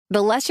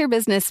The less your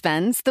business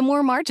spends, the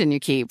more margin you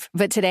keep.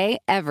 But today,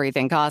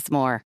 everything costs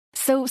more.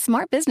 So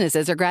smart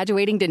businesses are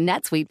graduating to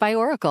NetSuite by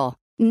Oracle.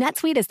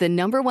 NetSuite is the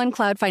 #1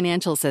 cloud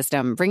financial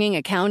system, bringing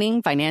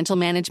accounting, financial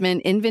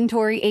management,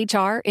 inventory,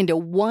 HR into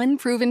one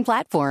proven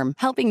platform,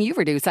 helping you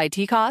reduce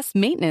IT costs,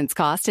 maintenance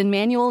costs, and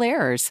manual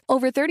errors.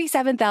 Over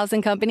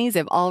 37,000 companies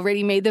have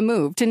already made the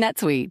move to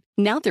NetSuite.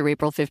 Now through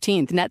April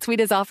 15th, NetSuite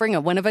is offering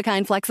a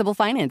one-of-a-kind flexible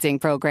financing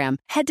program.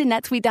 Head to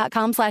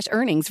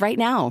netsuite.com/earnings right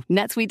now.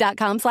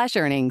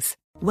 netsuite.com/earnings.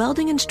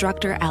 Welding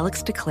instructor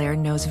Alex DeClaire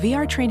knows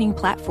VR training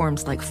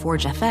platforms like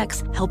Forge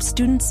FX help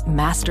students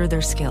master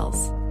their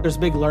skills. There's a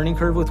big learning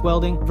curve with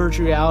welding.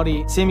 Virtual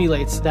reality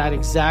simulates that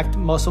exact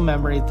muscle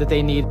memory that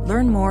they need.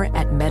 Learn more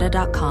at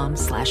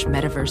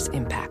meta.com/metaverse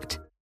impact.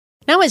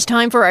 Now it's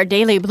time for our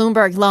daily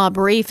Bloomberg Law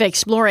Brief,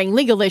 exploring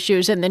legal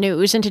issues in the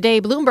news. And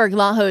today, Bloomberg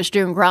Law host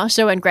June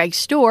Grasso and Greg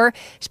Stohr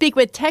speak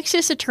with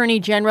Texas Attorney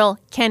General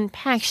Ken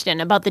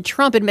Paxton about the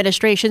Trump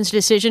administration's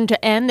decision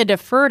to end the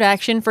Deferred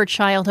Action for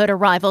Childhood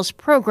Arrivals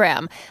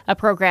program, a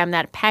program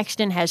that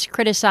Paxton has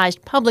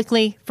criticized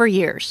publicly for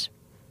years.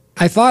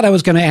 I thought I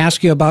was going to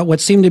ask you about what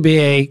seemed to be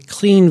a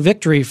clean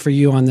victory for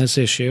you on this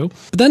issue.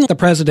 But then the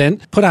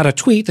president put out a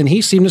tweet, and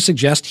he seemed to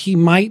suggest he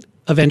might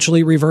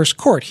eventually reverse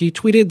court. He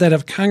tweeted that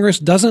if Congress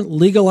doesn't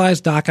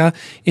legalize DACA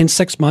in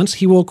 6 months,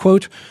 he will,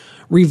 quote,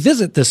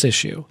 revisit this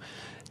issue.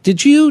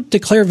 Did you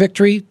declare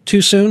victory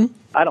too soon?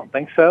 I don't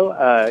think so.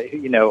 I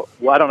don't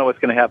know what's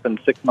going to happen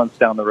 6 months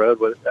down the road.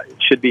 It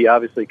should be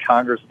obviously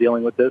Congress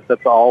dealing with this.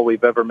 That's all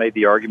we've ever made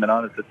the argument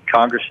on, is that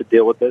Congress should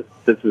deal with this.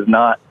 This is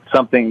not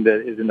something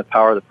that is in the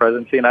power of the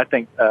presidency, and I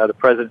think the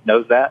president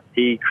knows that.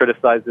 He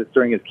criticized this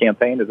during his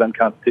campaign as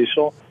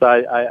unconstitutional. So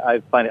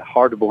I find it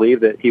hard to believe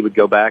that he would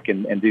go back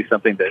and do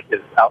something that is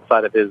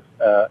outside of his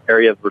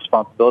area of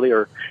responsibility,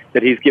 or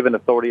that he's given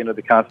authority under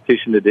the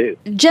Constitution to do.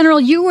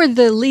 General, you were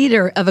the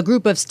leader of a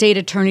group of state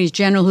attorneys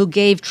general who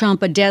gave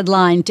Trump a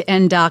deadline to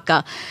end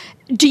DACA.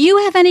 Do you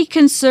have any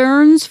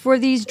concerns for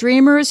these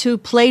dreamers who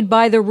played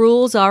by the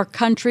rules our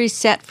country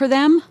set for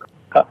them?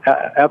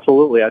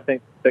 Absolutely. I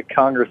think that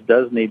Congress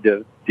does need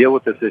to deal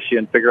with this issue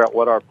and figure out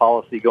what our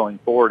policy going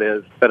forward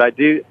is. But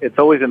it's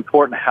always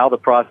important how the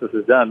process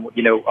is done.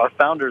 You know, our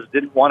founders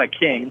didn't want a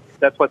king.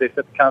 That's why they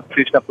set the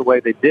Constitution up the way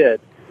they did.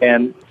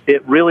 And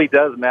it really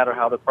does matter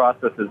how the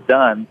process is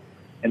done.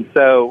 And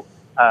so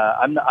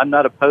I'm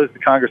not opposed to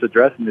Congress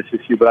addressing this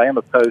issue, but I am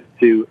opposed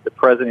to the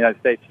President of the United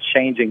States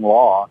changing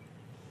law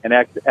and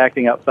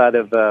acting outside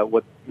of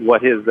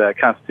what his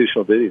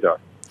constitutional duties are.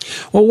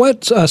 Well,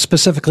 what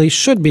specifically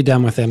should be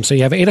done with them? So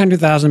you have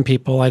 800,000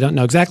 people. I don't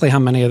know exactly how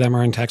many of them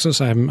are in Texas.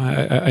 I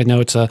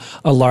know it's a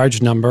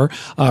large number.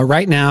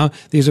 Right now,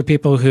 these are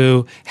people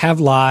who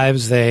have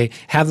lives. They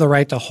have the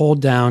right to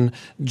hold down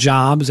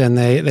jobs, and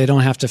they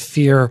don't have to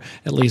fear,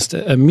 at least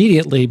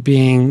immediately,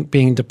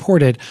 being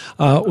deported.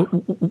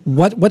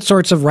 What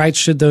sorts of rights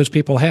should those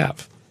people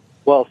have?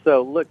 Well,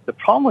 so look, the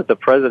problem with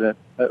President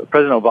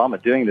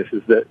Obama doing this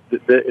is that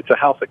it's a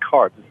house of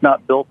cards. It's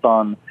not built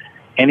on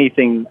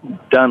anything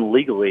done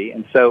legally,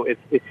 and so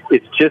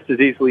it's just as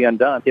easily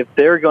undone. If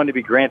they're going to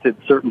be granted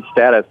certain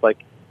status, like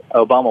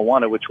Obama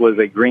wanted, which was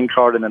a green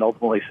card and then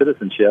ultimately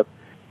citizenship,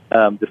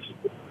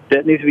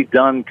 that needs to be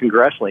done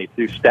congressionally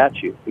through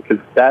statute, because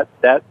that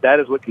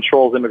is what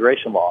controls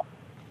immigration law.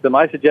 So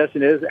my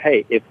suggestion is,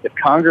 hey, if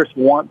Congress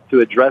wants to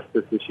address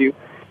this issue,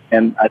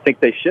 and I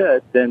think they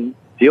should, then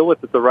deal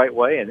with it the right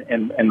way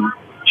and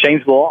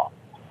change the law.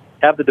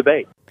 Have the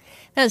debate.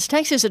 That's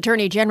Texas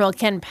Attorney General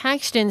Ken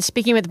Paxton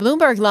speaking with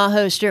Bloomberg Law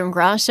host June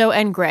Grasso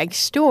and Greg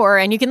Stohr.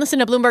 And you can listen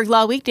to Bloomberg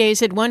Law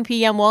weekdays at 1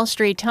 p.m. Wall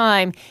Street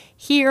time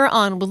here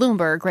on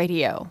Bloomberg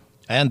Radio.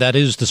 And that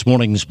is this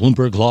morning's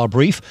Bloomberg Law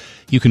Brief.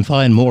 You can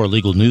find more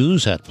legal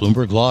news at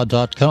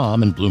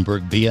BloombergLaw.com and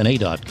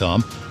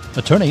BloombergBNA.com.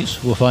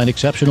 Attorneys will find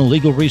exceptional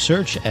legal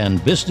research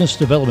and business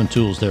development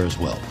tools there as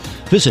well.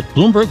 Visit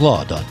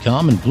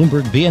BloombergLaw.com and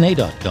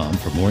BloombergBNA.com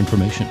for more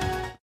information.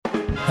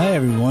 Hi,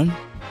 everyone.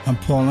 I'm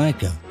Paul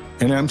Anka.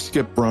 And I'm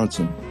Skip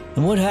Bronson.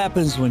 And what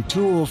happens when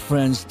two old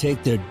friends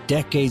take their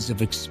decades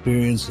of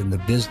experience in the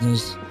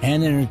business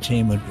and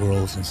entertainment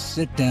worlds and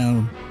sit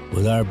down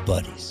with our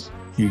buddies?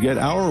 You get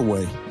Our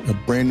Way, a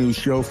brand new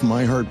show from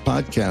iHeart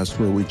Podcast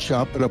where we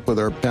chop it up with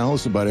our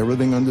pals about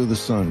everything under the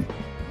sun.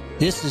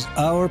 This is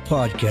our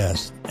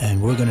podcast,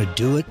 and we're going to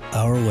do it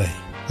our way.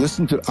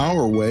 Listen to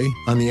Our Way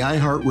on the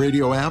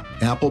iHeartRadio app,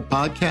 Apple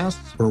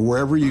Podcasts, or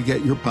wherever you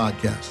get your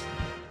podcasts.